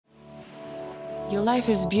Your life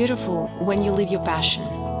is beautiful when you live your passion.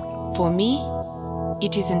 For me,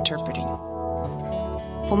 it is interpreting.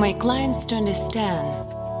 For my clients to understand,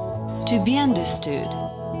 to be understood,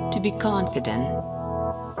 to be confident.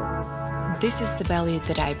 This is the value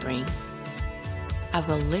that I bring. I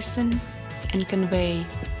will listen and convey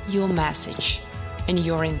your message and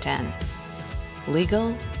your intent.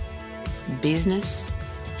 Legal, business,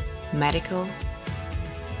 medical.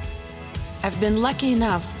 I've been lucky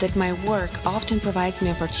enough that my work often provides me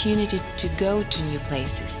opportunity to go to new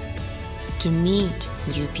places, to meet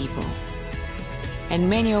new people. And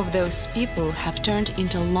many of those people have turned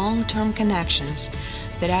into long-term connections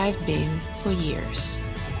that I've been for years.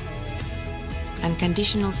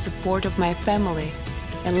 Unconditional support of my family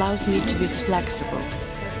allows me to be flexible,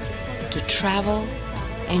 to travel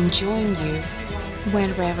and join you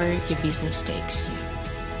wherever your business takes you.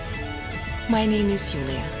 My name is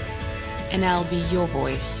Yulia, and I'll be your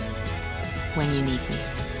voice when you need me.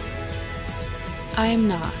 I am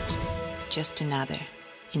not just another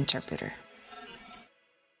interpreter.